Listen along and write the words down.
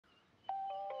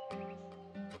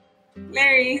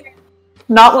Larry.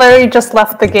 Not Larry just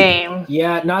left the game.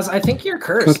 Yeah, Naz, I think you're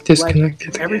cursed. Like,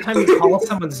 every time you call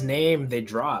someone's name, they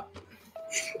drop.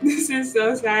 This is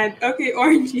so sad. Okay,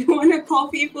 Orange, you want to call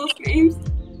people's names?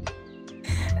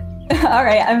 All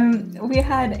right. We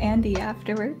had Andi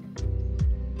afterward.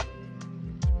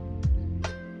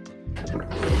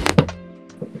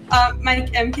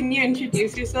 Mike M, can you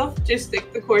introduce yourself? Just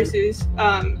like the courses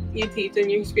you teach and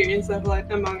your experience level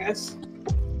at Among Us.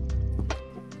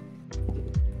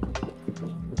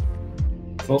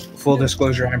 Full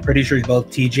disclosure, I'm pretty sure both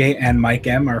TJ and Mike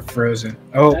M are frozen.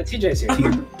 Oh, TJ's here.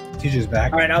 TJ's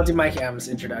back. All right, I'll do Mike M's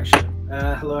introduction.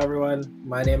 Hello, everyone.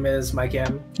 My name is Mike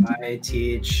M. I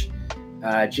teach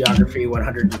Geography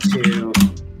 102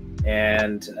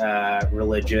 and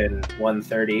Religion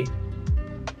 130.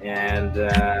 And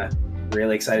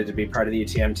really excited to be part of the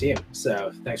UTM team.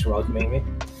 So thanks for welcoming me.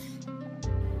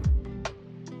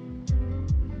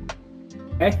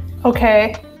 Okay.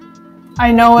 Okay.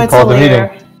 I know it's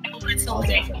Ilir.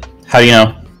 How do you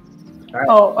know? Right.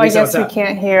 Oh, I Lisa, guess you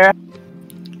can't hear.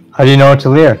 How do you know it's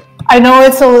Ilir? I know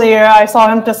it's Ilir. I saw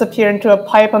him disappear into a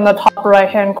pipe on the top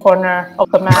right-hand corner of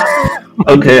the map.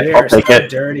 Okay, I'll take it.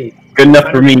 Dirty. Good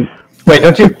enough for me. Wait,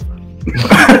 don't you?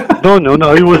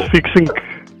 No, he was fixing.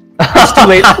 It's too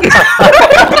late.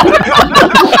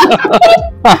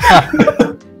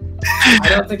 I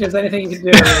don't think there's anything you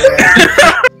can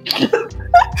do.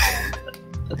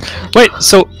 Wait,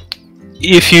 so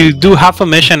if you do half a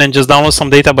mission and just download some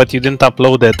data but you didn't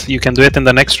upload it, you can do it in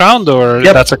the next round, or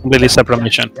that's a completely separate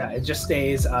mission? Yeah, it just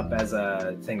stays up as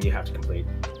a thing you have to complete.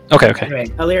 Okay, okay. Anyway,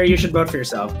 Ilir, you should vote for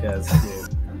yourself, because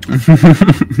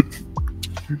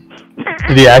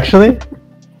Did he actually?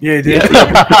 Yeah, he did.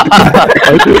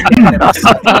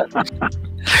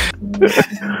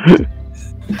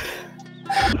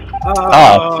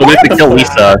 So we have to kill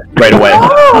Lisa right away.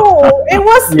 No, it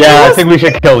was. Yeah, I think we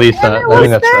should kill Lisa. I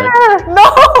think that's right. No.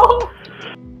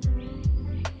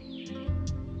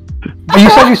 But you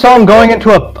said you saw him going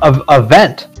into a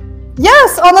vent.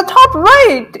 Yes, on the top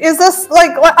right. Is this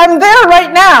like I'm there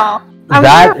right now? I'm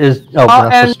That there. is. Oh, we're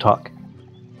not supposed to talk.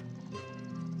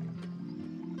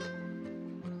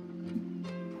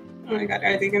 Oh my god,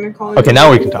 are they gonna call Okay,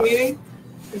 now we can talk. meeting?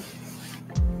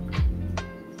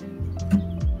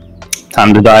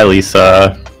 Time to die,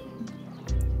 Lisa.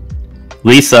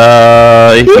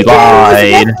 Lisa, you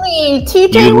lied.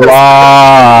 TJ You was...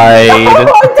 lied.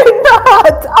 No, I did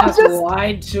not. I just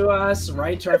lied to us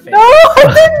right to our face. No, I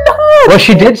did not. Well,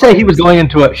 she did say he was going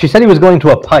into a. She said he was going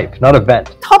to a pipe, not a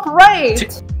vent. Top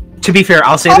right. To be fair,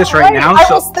 I'll say Top this right now. I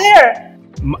So was there.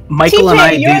 Michael and TJ,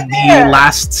 I you're did there. the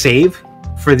last save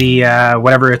for the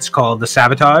whatever it's called, the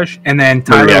sabotage, and then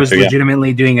Tyler reactor, was yeah.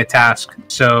 legitimately doing a task.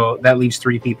 So that leaves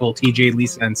 3 people: TJ,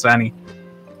 Lisa, and Sunny.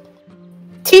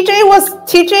 TJ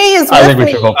is I think with we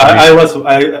me. should vote.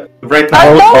 Right now.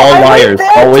 I know, All I was liars.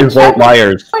 there to Always check. vote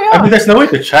liars. Oh, I yeah. mean, there's no way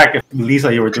to check if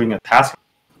Lisa, you were doing a task.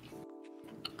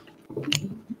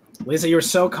 Lisa, you were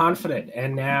so confident,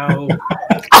 and now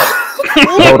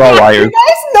Vote all liars. You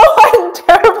guys know I'm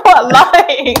terrible at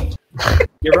lying.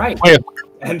 you're right. Wait.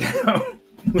 And now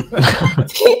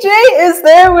TJ is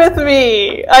there with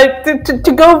me.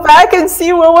 To go back and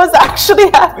see what was actually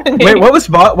happening. Wait, what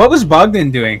was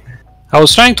Bogdan doing? I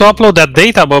was trying to upload that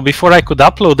data, but before I could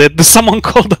upload it, someone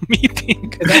called a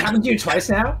meeting. has that happened to you twice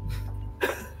now?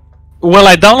 Well,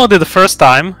 I downloaded the first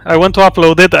time. I went to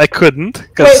upload it. I couldn't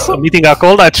because Wait, a meeting got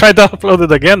called. I tried to upload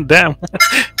it again. Damn.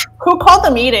 Who called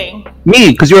the meeting? Me,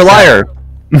 because you're a liar.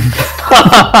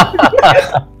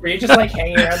 Were you just like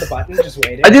hanging around the button, just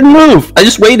waiting? I didn't move. I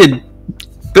just waited.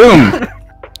 Boom.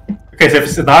 Okay, so if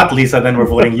it's not Lisa, then we're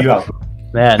voting you out.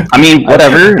 Man, I mean,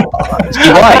 whatever. She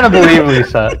I kind of lied. believe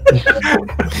Lisa.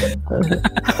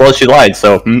 Well, she lied,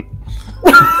 so.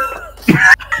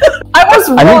 I was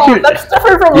I think wrong. you- That's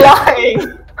different from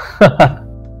lying.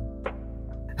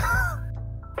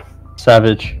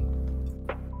 Savage.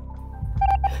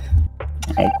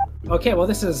 Okay, well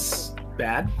this is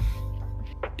bad.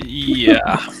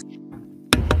 Yeah.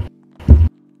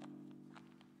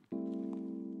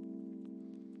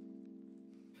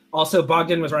 Also,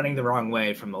 Bogdan was running the wrong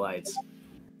way from the lights.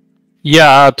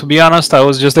 Yeah, to be honest, I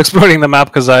was just exploring the map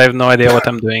because I have no idea what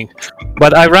I'm doing.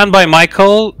 But I ran by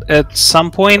Michael at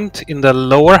some point in the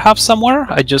lower half somewhere.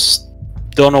 I just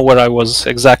don't know where I was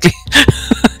exactly.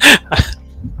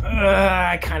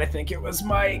 I kind of think it was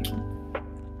Mike.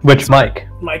 Which Mike?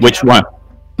 Which one?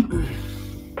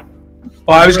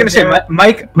 Oh, I was gonna say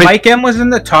Mike M was in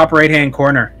the top right-hand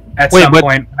corner at some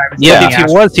point. Yeah, if he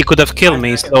was, he could have killed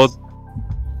me. So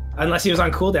Unless he was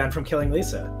on cooldown from killing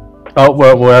Lisa. Oh,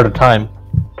 we're out of time.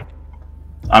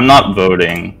 I'm not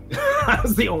voting. I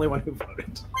was the only one who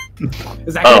voted.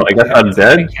 Is that I guess I'm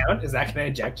dead. Count? Is that gonna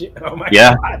eject you? Oh my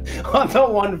Yeah. god! On the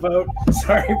one vote.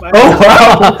 Sorry, but Oh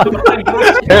wow!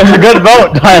 It was a good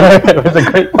vote, Tyler. It was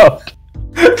a great vote.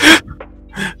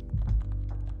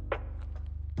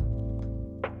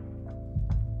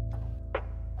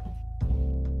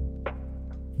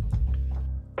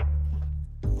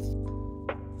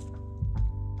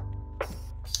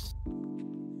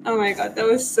 Oh my god, that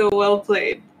was so well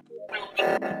played.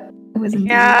 It was indeed.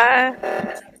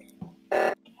 Yeah.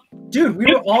 dude, we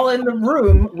were all in the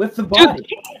room with the body. Dude,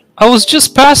 I was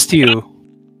just past you.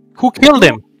 Who killed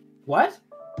him? What?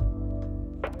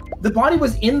 The body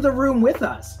was in the room with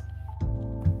us.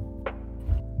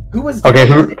 Who was Okay,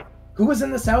 who was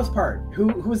in the south part? Who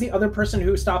was the other person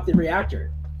who stopped the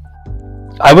reactor?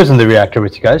 I was in the reactor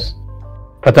with you guys,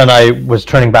 but then I was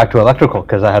turning back to electrical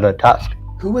because I had a task.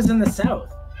 Who was in the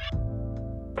south?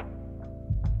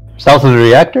 South of the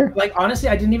reactor? Like, honestly,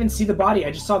 I didn't even see the body.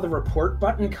 I just saw the report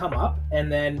button come up,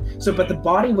 and then but the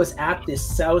body was at this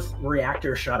south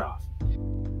reactor shutoff.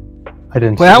 I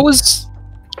didn't. Well,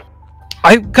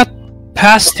 I got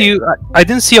past you. I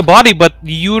didn't see a body, but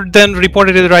you then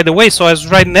reported it right away, so I was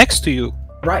right next to you.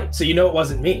 Right. So you know it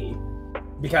wasn't me,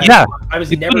 because Yeah, I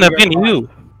was it never couldn't have near been the you.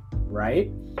 body,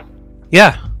 right?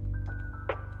 Yeah.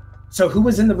 So who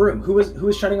was in the room? Who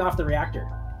was shutting off the reactor?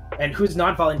 And who's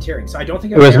not volunteering? So I don't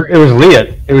think It was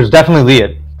Liut. It was definitely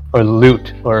Liut or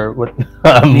Liut or what?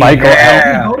 Michael.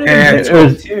 Yeah, It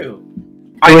was too.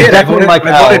 I did. I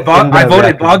definitely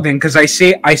voted Bogdan because I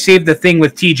saved the thing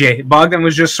with TJ. Bogdan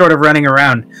was just sort of running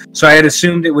around, so I had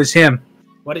assumed it was him.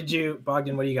 What did you,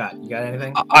 Bogdan? What do you got? You got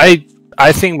anything?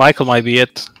 I think Michael might be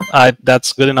it.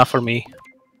 That's good enough for me.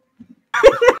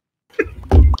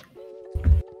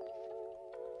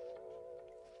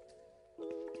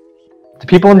 The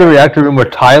people in the reactor room were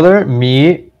Tyler,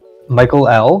 me, Michael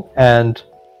L, and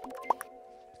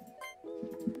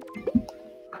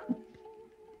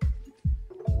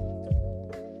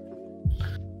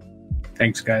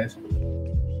Thanks, guys.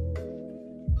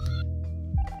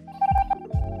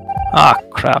 Ah,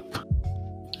 crap.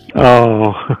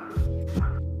 Oh.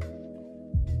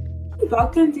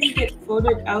 Bogdan didn't get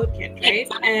voted out yet, right?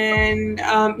 And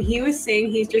he was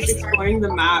saying he's just exploring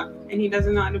the map and he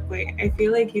doesn't know how to play. I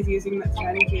feel like he's using that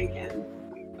strategy again.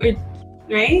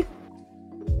 Right?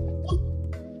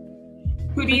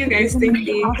 Who do you guys think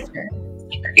the...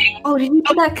 Oh, did you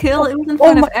get that kill? It was in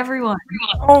front of everyone.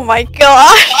 Oh my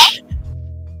gosh!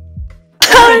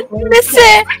 I miss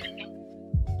it!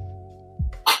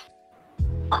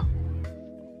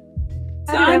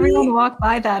 How did everyone walk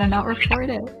by that and not report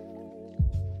it?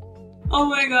 Oh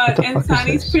my god, and What the fuck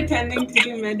is Sani's this? pretending to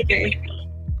do medbay.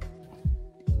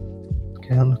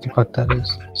 okay, I don't know what the fuck that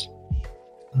is.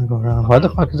 I'm gonna go around. Why the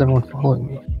fuck is everyone following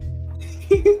me?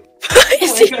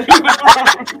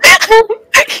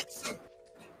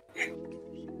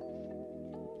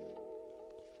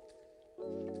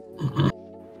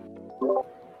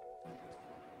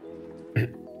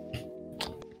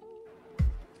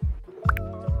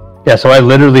 Yeah, so I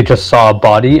literally just saw a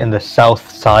body in the south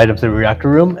side of the reactor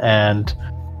room, and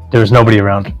there was nobody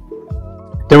around.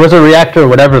 There was a reactor,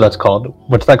 whatever that's called.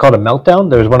 What's that called? A meltdown?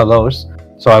 There was one of those.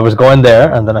 So I was going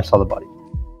there, and then I saw the body.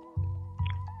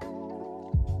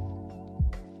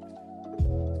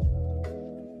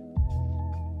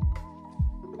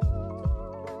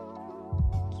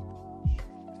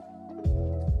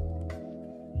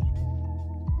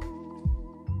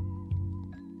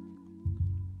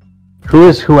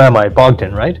 Who am I?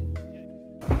 Bogdan, right?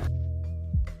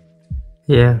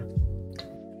 Yeah.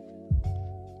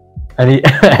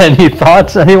 Any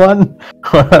thoughts, anyone?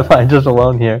 Or am I just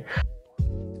alone here?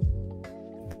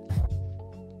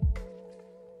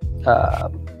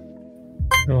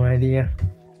 No idea.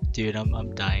 Dude,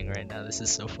 I'm dying right now. This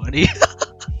is so funny.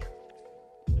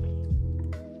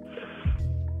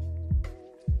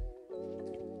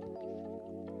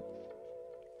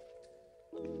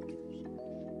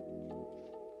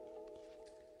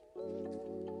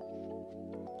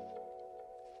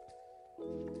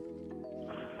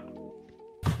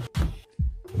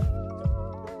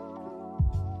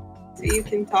 So you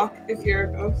can talk if you're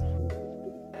a ghost.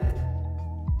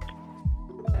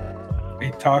 They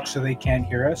talk so they can't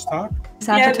hear us talk.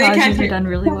 Sabotages are done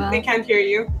really well. They can't hear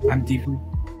you. I'm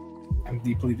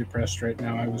deeply depressed right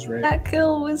now. I was right. That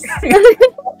kill was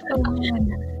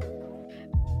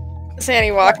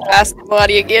Sandy walked past the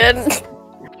body again.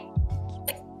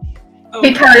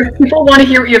 Hey Tyler, people want to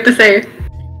hear what you have to say.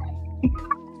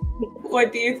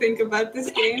 What do you think about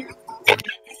this game?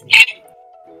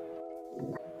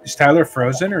 Is Tyler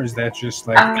frozen, or is that just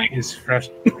like his fresh?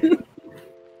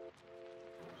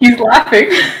 He's laughing.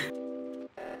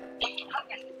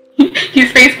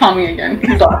 He's face palming again.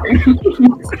 He's laughing.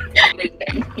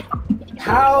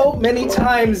 How many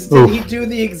times did he do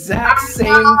the exact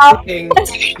same thing?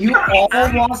 You all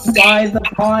walked by the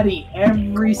body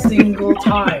every single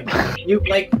time. You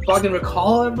Bogdan would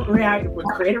call a reactor, would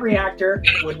create a reactor,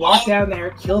 would walk down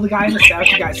there, kill the guy in the south.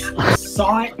 You guys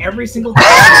saw it every single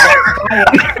time.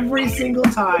 Every single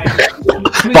time.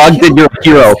 Bogdan, you're a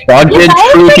hero. Bogdan,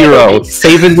 true hero.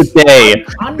 Saving the day.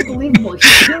 Unbelievable.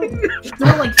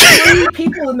 There were like 3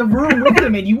 people in the room with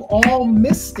him, and you all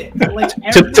missed it. Like,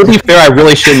 To be fair, I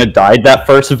really shouldn't have died that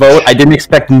first vote. I didn't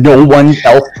expect no one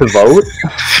else to vote.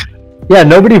 Yeah,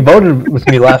 nobody voted with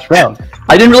me last round.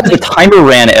 I didn't realize the timer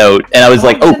ran out, and I was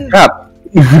like, oh crap.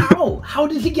 How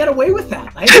did he get away with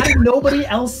that? I had nobody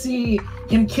else see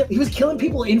him kill. He was killing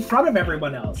people in front of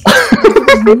everyone else. There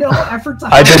was no effort to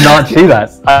I did not see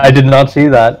that. I did not see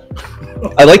that.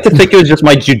 I like to think it was just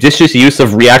my judicious use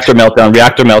of reactor meltdown,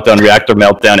 reactor meltdown, reactor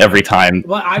meltdown every time.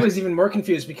 Well, I was even more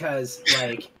confused because,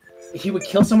 like, he would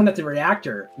kill someone at the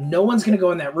reactor. No one's gonna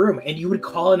go in that room, and you would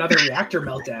call another reactor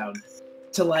meltdown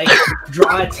to, like,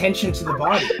 draw attention to the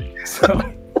body. So.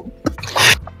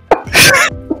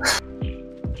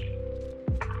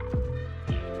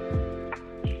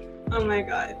 Oh my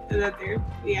god, another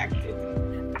reacted.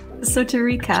 So to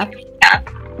recap,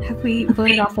 have we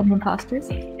voted off any imposters?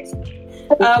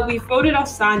 We voted off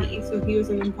Sani, so he was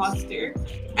an imposter.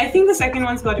 I think the second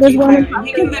one's got to be Tyler.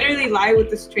 He can literally lie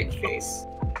with a straight face.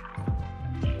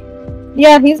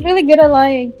 Yeah, he's really good at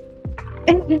lying.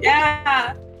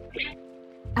 Yeah.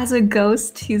 As a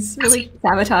ghost, he's really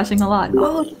sabotaging a lot.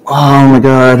 Oh my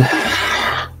god.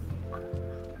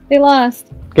 They lost.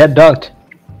 Get ducked.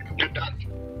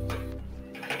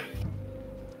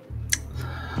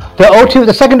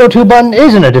 The second O2 button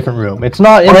is in a different room. It's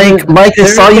not in Mike, I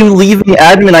saw you leaving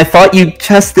admin. I thought you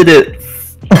tested it.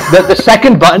 The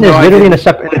second button is literally in a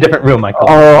different room, Michael.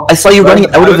 Oh, I saw you running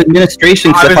out of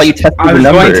administration because I thought you tested the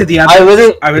number. Going to the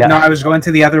other, I was going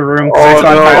to the other room because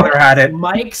I thought Tyler had it.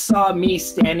 Mike saw me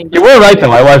standing. You were right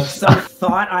though. I was. So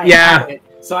thought I had it.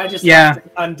 So I just left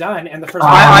it undone, and the first.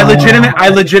 I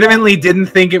legitimately didn't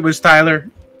think it was Tyler.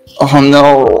 Oh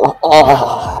no!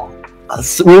 Oh,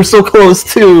 we were so close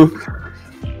too.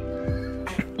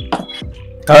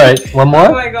 All right, one more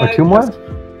Oh my God. or 2 more.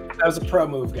 That was a pro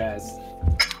move, guys.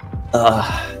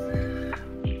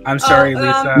 I'm sorry,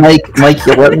 Lisa. Mike,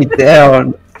 you let me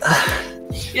down.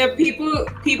 Yeah,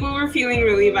 people were feeling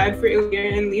really bad for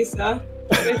Ilir and Lisa.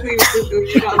 Especially with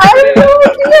Ilir. I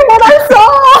didn't what I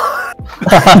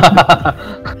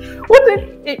saw. What did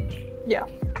it? Yeah.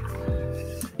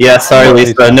 Yeah, sorry,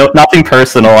 Lisa. No, nothing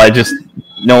personal.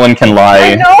 No one can lie.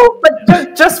 I know,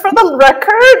 but just for the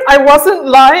record, I wasn't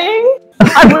lying.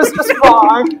 I was just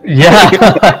wrong. Yeah,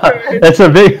 that's a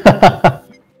big,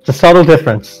 it's a subtle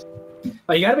difference.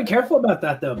 Oh, you gotta be careful about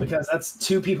that though, because that's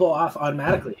 2 people off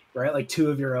automatically, right? Like 2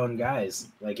 of your own guys.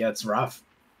 Like, yeah, it's rough.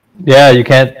 Yeah, you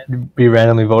can't be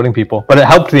randomly voting people, but it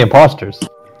helped the imposters.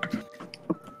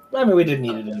 I mean, we didn't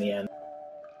need it in the end.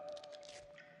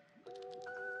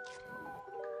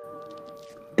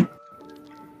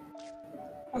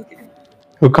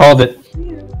 Who called it?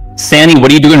 Sandy,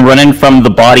 what are you doing running from the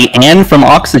body and from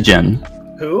oxygen?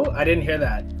 Who? I didn't hear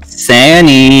that.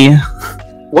 Sandy.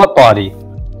 What body?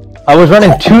 I was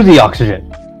running to the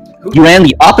oxygen. You ran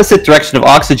the opposite direction of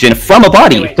oxygen from a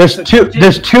body. Wait, There's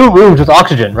two rooms with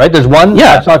oxygen, right? There's one.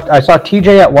 Yeah. I saw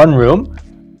TJ at one room,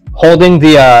 holding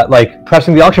the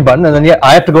pressing the oxygen button, and then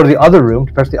I have to go to the other room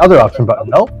to press the other oxygen button.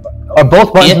 No, are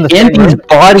both buttons in the same Andy's room?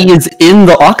 body is in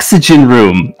the oxygen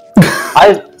room.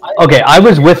 I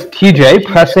was with TJ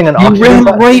pressing an oxygen ran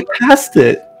button. right past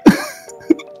it.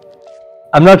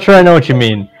 I'm not sure I know what you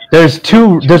mean. There's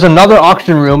another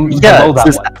oxygen room below that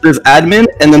one. There's admin,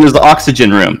 and then there's the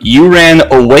oxygen room. You ran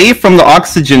away from the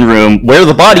oxygen room where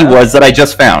the body was that I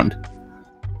just found.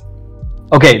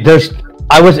 Okay,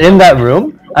 I was in that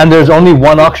room, and there's only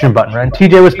one oxygen button, right? And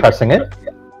TJ was pressing it,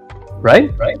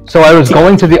 right? So I was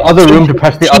going to the other room to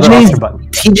press the other oxygen button.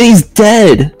 TJ's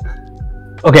dead.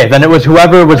 Okay, then it was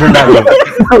whoever was in that room.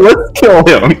 Let's kill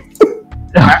him.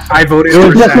 I voted. It was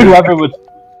for just Sandy. whoever was.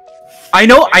 I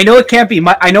know it can't be.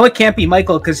 I know it can't be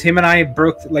Michael because him and I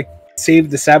saved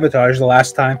the sabotage the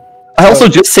last time. I also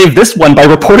just saved this one by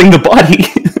reporting the body.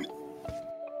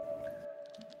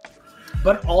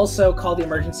 But also called the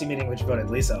emergency meeting, which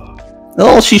voted Lisa off.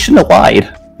 Oh, she shouldn't have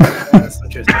lied. That's the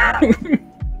truth.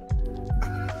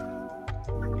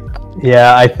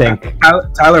 Yeah, I think.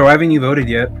 Tyler, why haven't you voted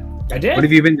yet? I did. What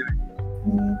have you been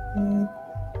doing?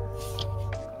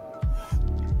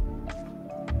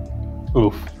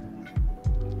 Oof.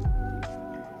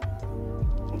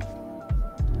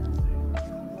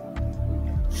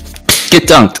 Get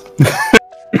dunked.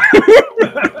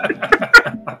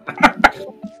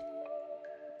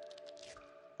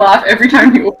 Laugh every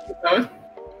time he opens those.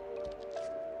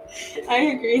 I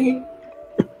agree.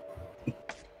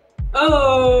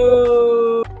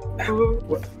 Oh.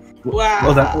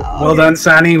 Wow. Well done,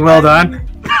 Sani. Well done.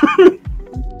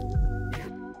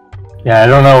 Yeah, I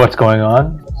don't know what's going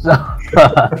on. So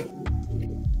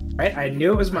Right, I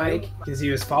knew it was Mike because he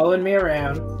was following me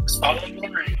around,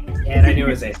 and I knew it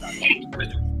was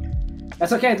Ehsaan.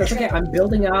 That's okay. That's okay. I'm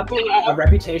building up a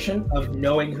reputation of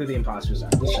knowing who the imposters are,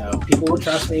 so people will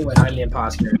trust me when I'm the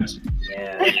imposter.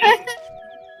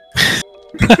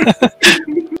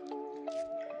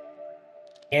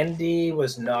 Andy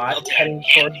was not heading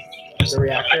towards the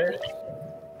reactor.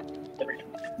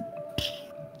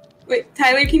 Wait,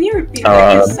 Tyler, can you repeat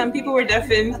that? Because some people were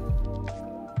deafened.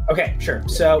 Okay, sure.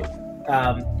 So,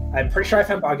 I'm pretty sure I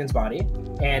found Bogdan's body,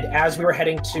 and as we were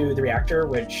heading to the reactor,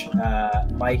 which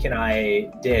Mike and I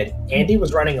did, Andy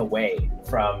was running away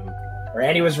from, or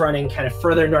Andy was running kind of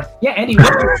further north. Yeah, Andy,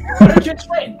 what did you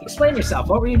explain? Explain yourself.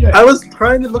 What were you doing? I was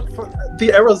trying to look for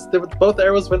the arrows. Both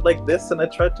arrows went like this, and I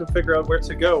tried to figure out where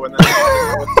to go, and then I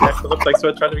didn't know what the heck it looked like, so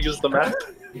I tried to use the map.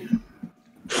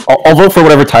 I'll vote for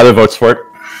whatever Tyler votes for it.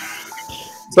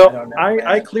 So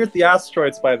I cleared the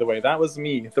asteroids, by the way. That was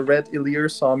me. The red Ilir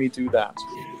saw me do that.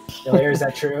 Ilir, is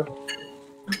that true?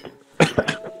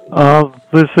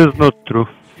 This is not true.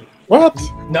 What?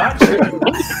 Not true.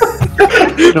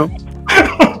 No.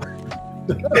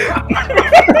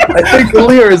 I think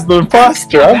Ilir is the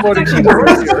imposter. I'm voting for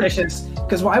Ilir.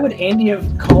 Because why would Andy have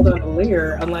called on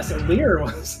Ilir unless Ilir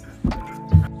was?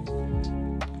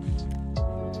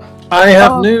 I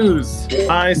have news.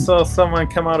 I saw someone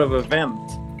come out of a vent.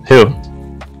 Who?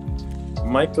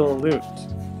 Michael Liut.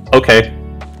 Okay.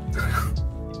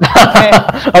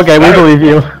 okay, we believe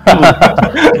you.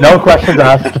 No questions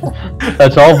asked.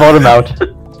 Let's all vote him out.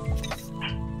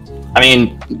 I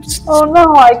mean, Oh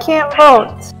no, I can't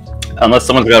vote. unless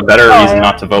someone's got a better reason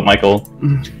not to vote Michael.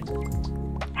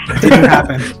 Didn't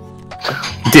happen.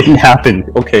 Didn't happen.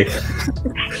 Okay.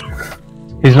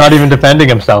 He's not even defending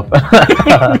himself.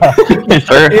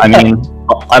 Sure. I mean,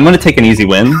 I'm gonna take an easy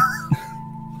win.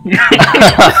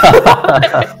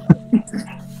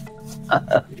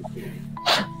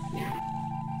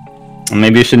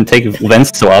 Maybe you shouldn't take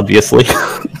events so obviously.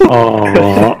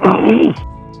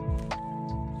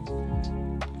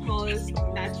 Smallest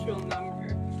natural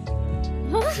number.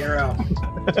 0.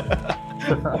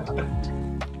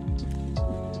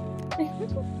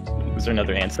 Is there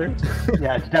another answer?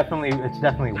 Yeah, it's definitely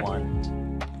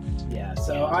 1. Yeah,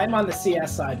 so I'm on the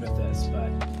CS side with this,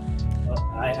 but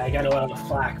I got a lot of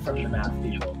flack from the math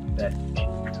people that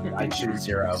I choose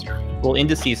 0. Well,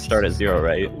 indices start at 0,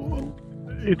 right?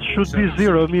 It should be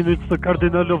 0. I mean, it's the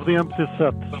cardinal of the empty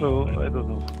set, so I don't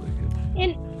know.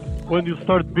 When you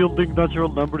start building natural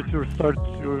numbers, you start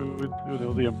with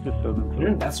the empty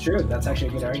set. That's true. That's actually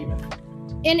a good argument.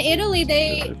 In Italy,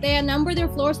 they number their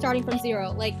floors starting from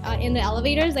 0. Like in the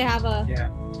elevators, they have a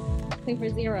thing for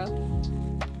 0.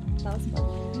 That was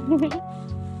fun.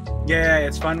 Yeah,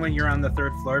 it's fun when you're on the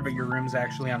 3rd floor, but your room's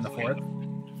actually on the 4th.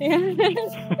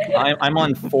 Yeah. I'm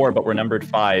on 4, but we're numbered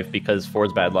 5 because 4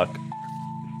 is bad luck.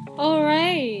 All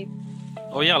right.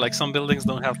 Oh yeah, like some buildings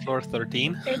don't have floor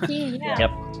 13. 13, yeah.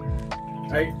 Yep.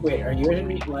 Wait, are you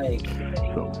in like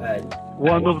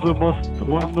one of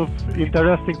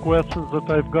interesting questions that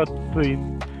I've got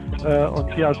in on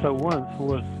Piazza once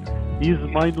was, is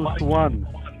 -1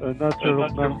 a natural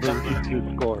number in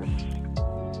this course?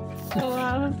 Oh,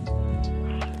 wow.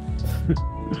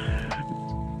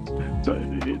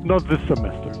 Not this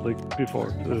semester, like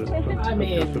before. I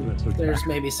mean, there's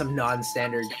maybe some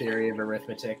non-standard theory of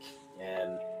arithmetic,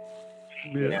 and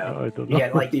you know, I don't you know.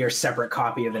 get like your separate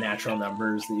copy of the natural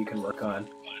numbers that you can work on.